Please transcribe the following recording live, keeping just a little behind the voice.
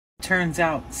Turns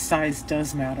out size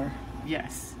does matter.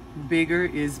 Yes, bigger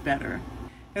is better.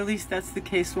 At least that's the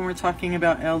case when we're talking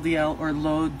about LDL or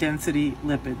low density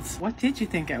lipids. What did you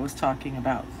think I was talking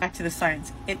about? Back to the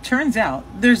science. It turns out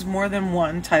there's more than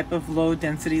one type of low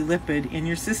density lipid in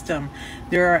your system.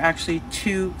 There are actually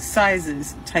two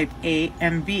sizes, type A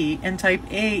and B, and type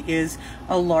A is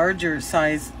a larger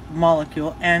size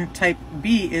molecule and type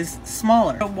B is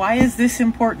smaller. But why is this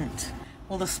important?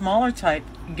 Well, the smaller type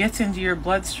gets into your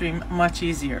bloodstream much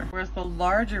easier, whereas the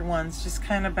larger ones just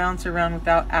kind of bounce around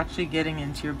without actually getting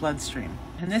into your bloodstream.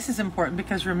 And this is important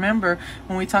because remember,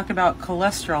 when we talk about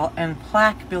cholesterol and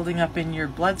plaque building up in your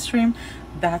bloodstream,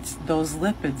 that's those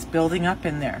lipids building up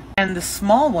in there. And the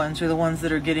small ones are the ones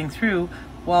that are getting through,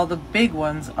 while the big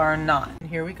ones are not. And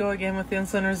here we go again with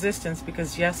insulin resistance,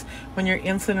 because yes, when you're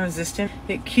insulin resistant,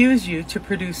 it cues you to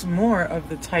produce more of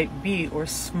the type B or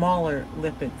smaller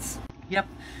lipids. Yep,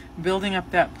 building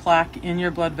up that plaque in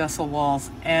your blood vessel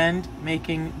walls and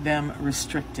making them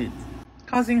restricted,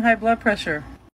 causing high blood pressure.